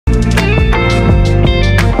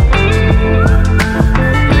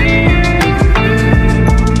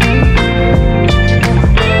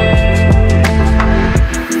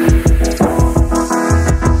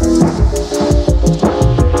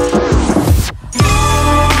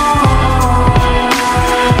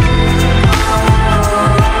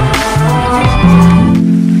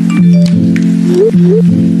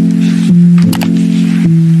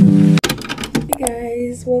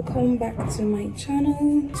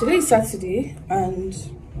morning. Today is Saturday and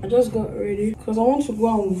I just got ready because I want to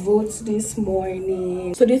go and vote this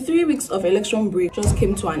morning. So the 3 weeks of election break just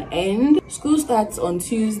came to an end. School starts on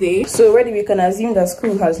Tuesday, so already we can assume that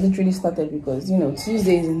school has literally started because, you know,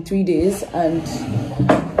 Tuesday is in 3 days, and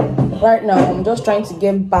right now I'm just trying to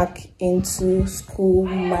get back into school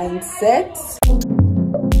mindset.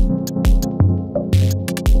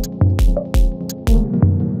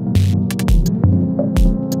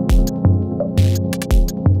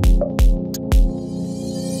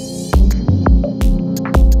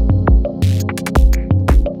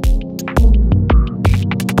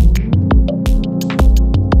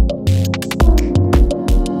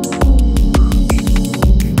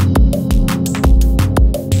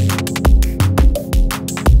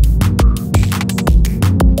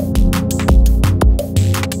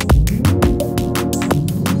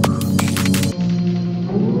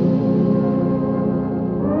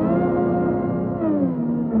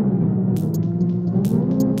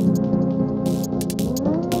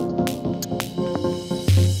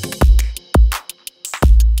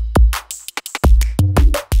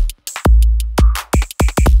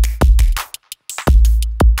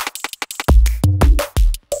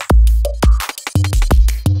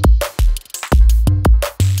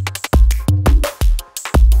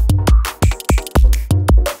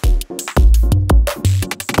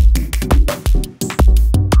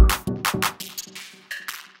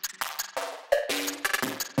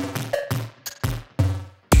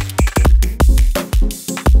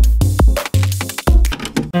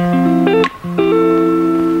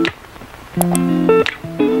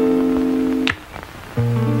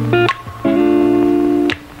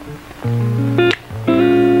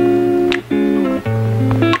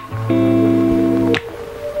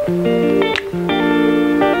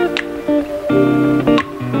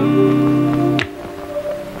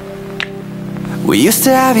 We used to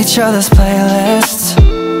have each other's playlists.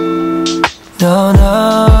 No,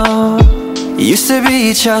 no. Used to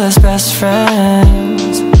be each other's best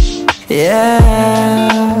friends.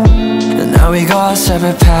 Yeah. And now we go our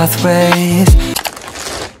separate pathways.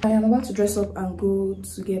 I am about to dress up and go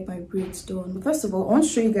to get my braids done. But first of all, I want to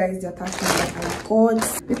show you guys the attachment that I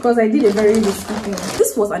got because I did a very risky thing.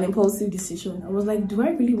 This was an impulsive decision. I was like, do I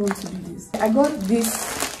really want to do this? I got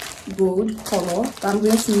this gold color that I'm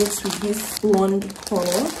going to mix with this blonde color,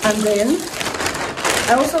 and then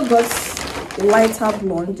I also got lighter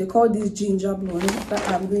blonde. They call this ginger blonde that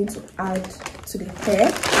I'm going to add to the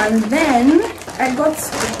hair, and then I got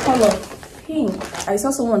the color pink. I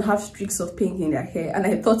saw someone have streaks of pink in their hair and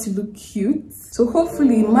I thought it looked cute, so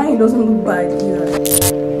hopefully mine doesn't look bad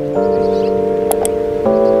either.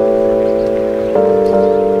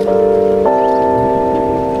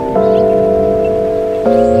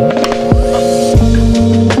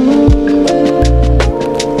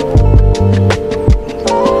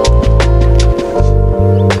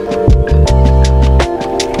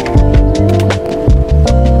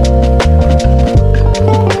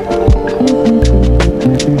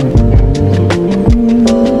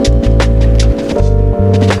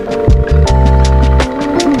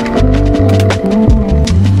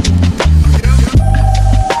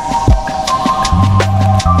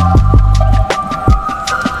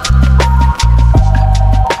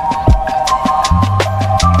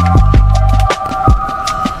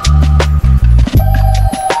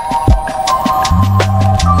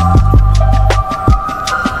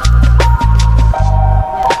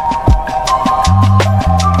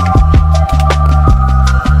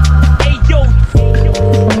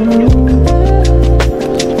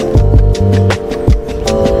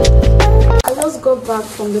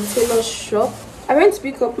 From the tailor shop, I went to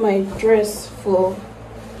pick up my dress for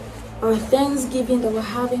our Thanksgiving that we're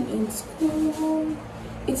having in school.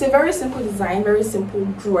 It's a very simple design, very simple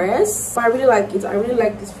dress, but I really like it. I really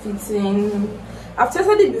like this fitting. I've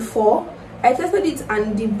tested it before. I tested it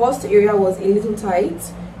and the bust area was a little tight,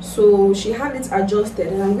 so she had it adjusted,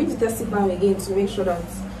 and I'm going to test it now again to make sure that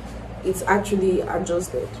it's actually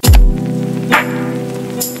adjusted.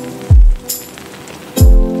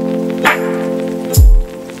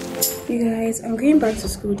 You guys, I'm going back to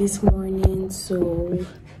school this morning, so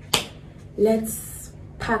let's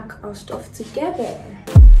pack our stuff together.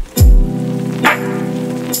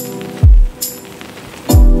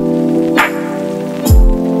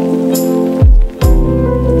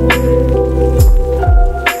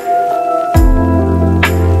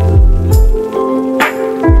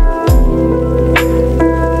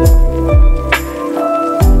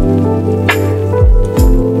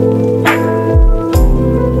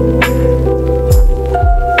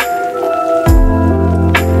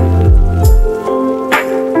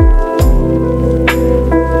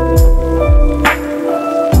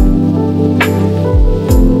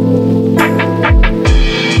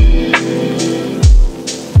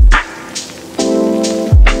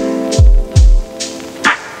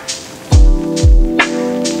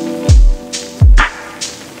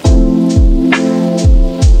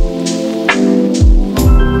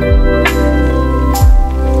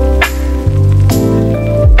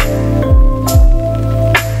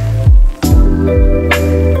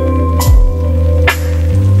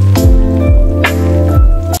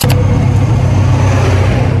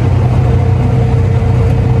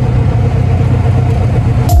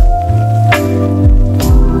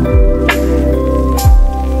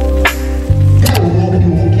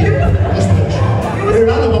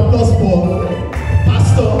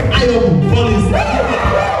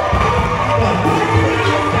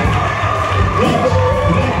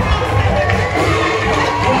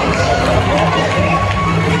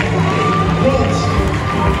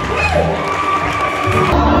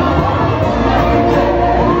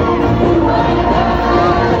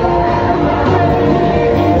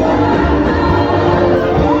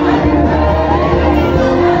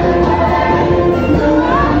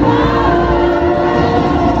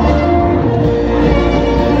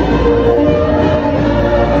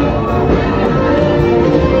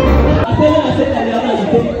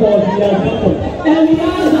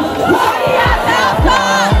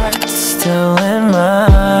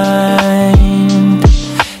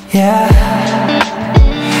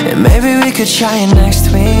 could try it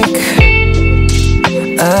next week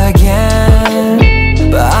again,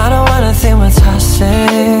 but I don't wanna think we're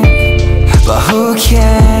toxic. But who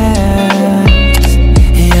cares?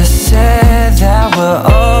 You said that we're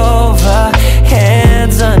over,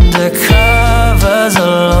 hands under covers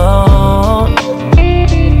alone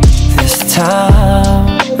this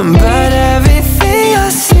time. But everything I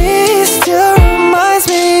see still reminds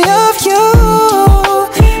me of you.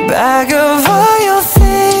 Bag of all your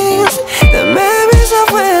things, the memories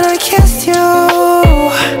of when I kissed you.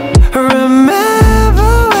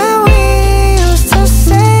 Remember when we used to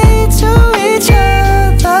say to each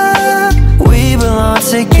other, we belong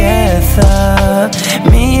together,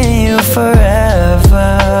 me and you forever.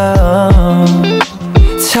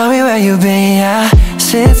 Tell me where you've been, yeah,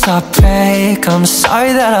 since our break. I'm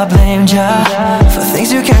sorry that I blamed ya for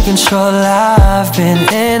things you can't control. I've been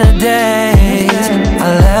in a daze. I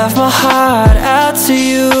left my heart out to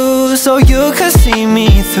you so you could see me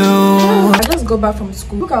through. I just got back from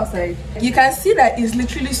school. Look outside. You can see that it's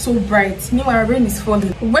literally so bright. Meanwhile, rain is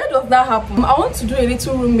falling. Where does that happen? I want to do a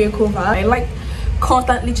little room makeover. I like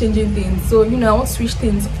constantly changing things, so you know, I want to switch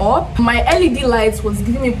things up. My LED lights was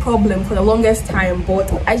giving me problem for the longest time,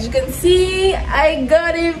 but as you can see, I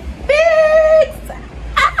got it fixed.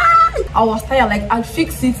 I was tired. Like, I'd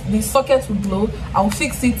fix it, the socket would blow. I'll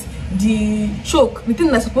fix it, the choke, the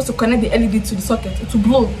thing that's supposed to connect the LED to the socket, it will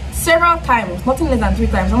blow several times, nothing less than 3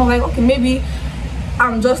 times. I was like, okay, maybe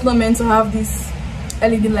I'm just not meant to have this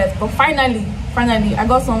LED light. But finally I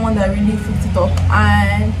got someone that really fixed it up.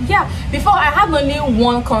 And yeah, before I had only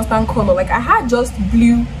one constant color. Like, I had just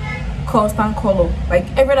blue constant color, like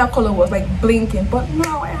every other color was like blinking, but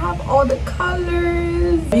now I have all the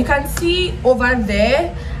colors. You can see over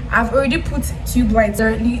there I've already put tube lights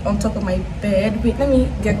directly on top of my bed. Wait, let me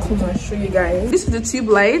get close and show you guys. This is the tube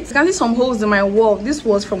lights. You can see some holes in my wall. This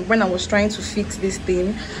was from when I was trying to fix this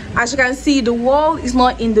thing. As you can see, the wall is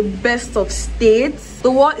not in the best of states.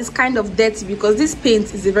 The wall is kind of dirty because this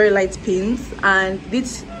paint is a very light paint, and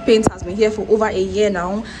this paint has been here for over a year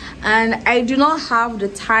now, and I do not have the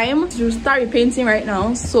time to start repainting right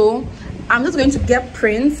now. So I'm just going to get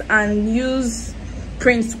prints and use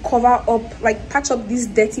prints to cover up, like patch up these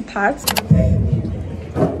dirty parts.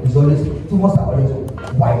 It's always too much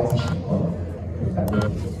whitish color.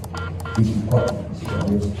 If you cut, it's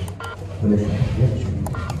always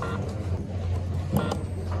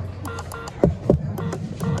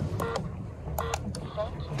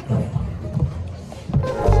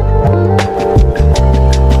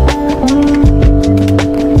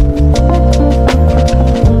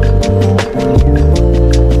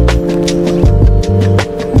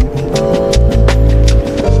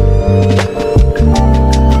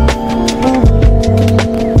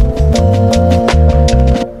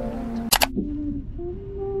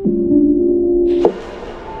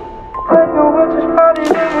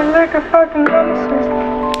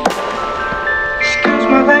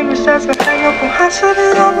that's a hang up on how should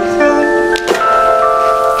it all be feeling.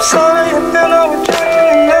 Sorry, I feel no attraction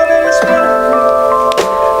and none of this feeling.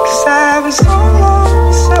 'Cause I've been so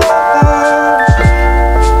long, so long.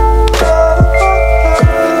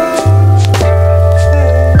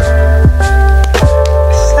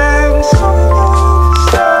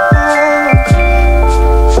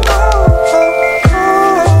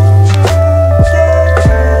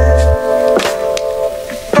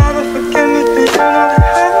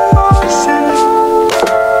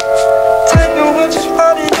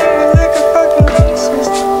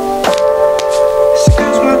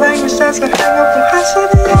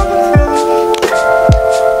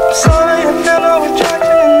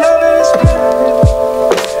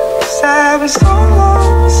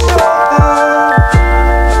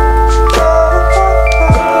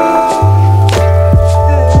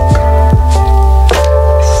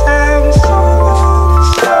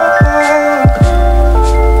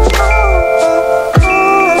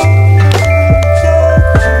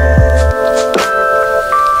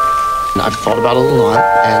 I've thought about it a lot,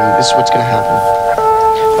 and this is what's gonna happen.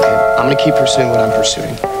 Okay, I'm gonna keep pursuing what I'm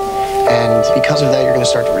pursuing. And because of that, you're gonna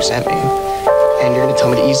start to resent me. And you're gonna tell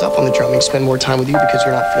me to ease up on the drumming, spend more time with you because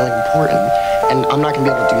you're not feeling important. And I'm not gonna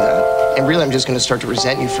be able to do that. And really, I'm just gonna start to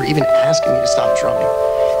resent you for even asking me to stop drumming.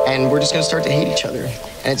 And we're just gonna start to hate each other.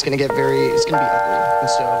 And it's gonna be ugly. And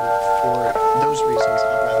so, for those reasons,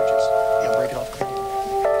 I'd rather